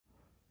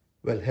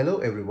Well, hello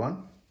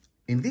everyone.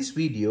 In this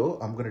video,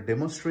 I'm going to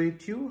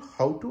demonstrate you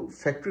how to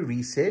factory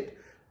reset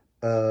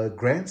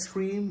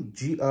Grandstream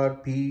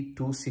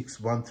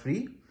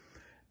Grp-2613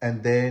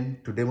 and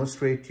then to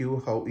demonstrate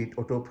you how it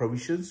auto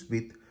provisions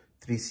with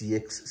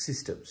 3CX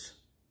systems.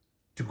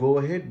 To go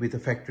ahead with a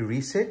factory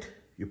reset,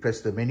 you press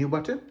the menu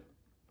button,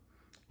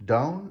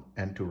 down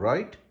and to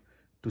right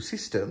to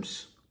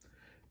systems,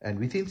 and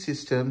within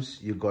systems,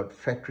 you got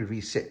factory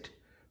reset.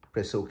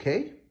 Press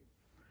OK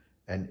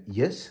and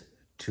yes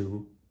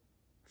to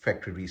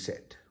factory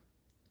reset.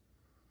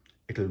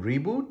 It'll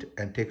reboot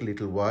and take a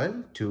little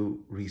while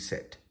to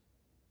reset.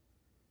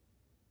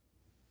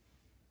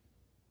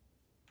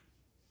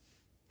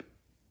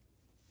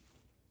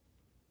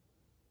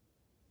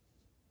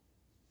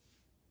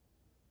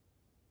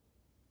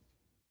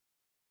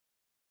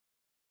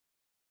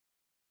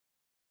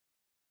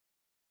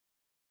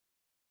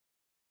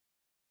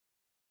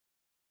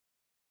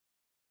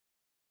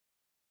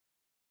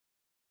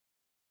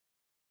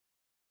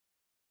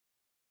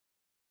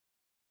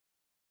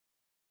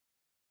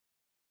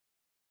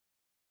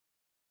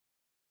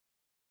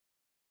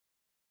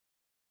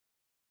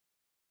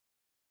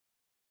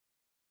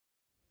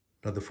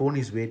 Now the phone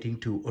is waiting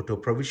to auto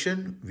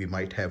provision. We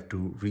might have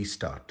to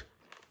restart.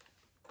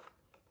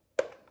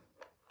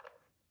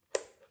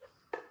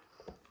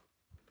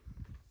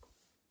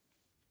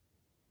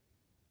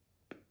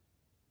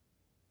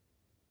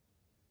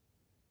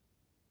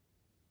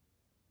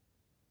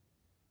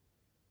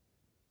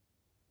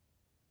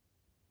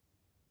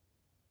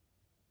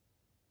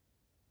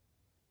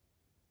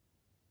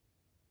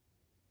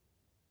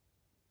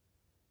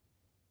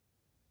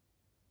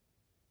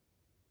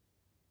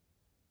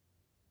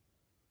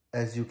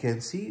 As you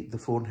can see, the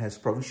phone has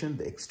provisioned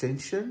the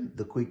extension,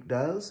 the quick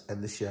dials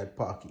and the shared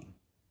parking.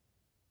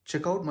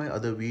 Check out my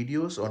other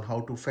videos on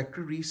how to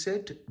factory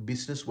reset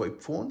business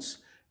VoIP phones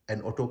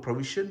and auto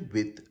provision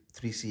with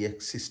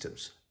 3CX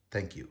systems.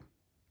 Thank you.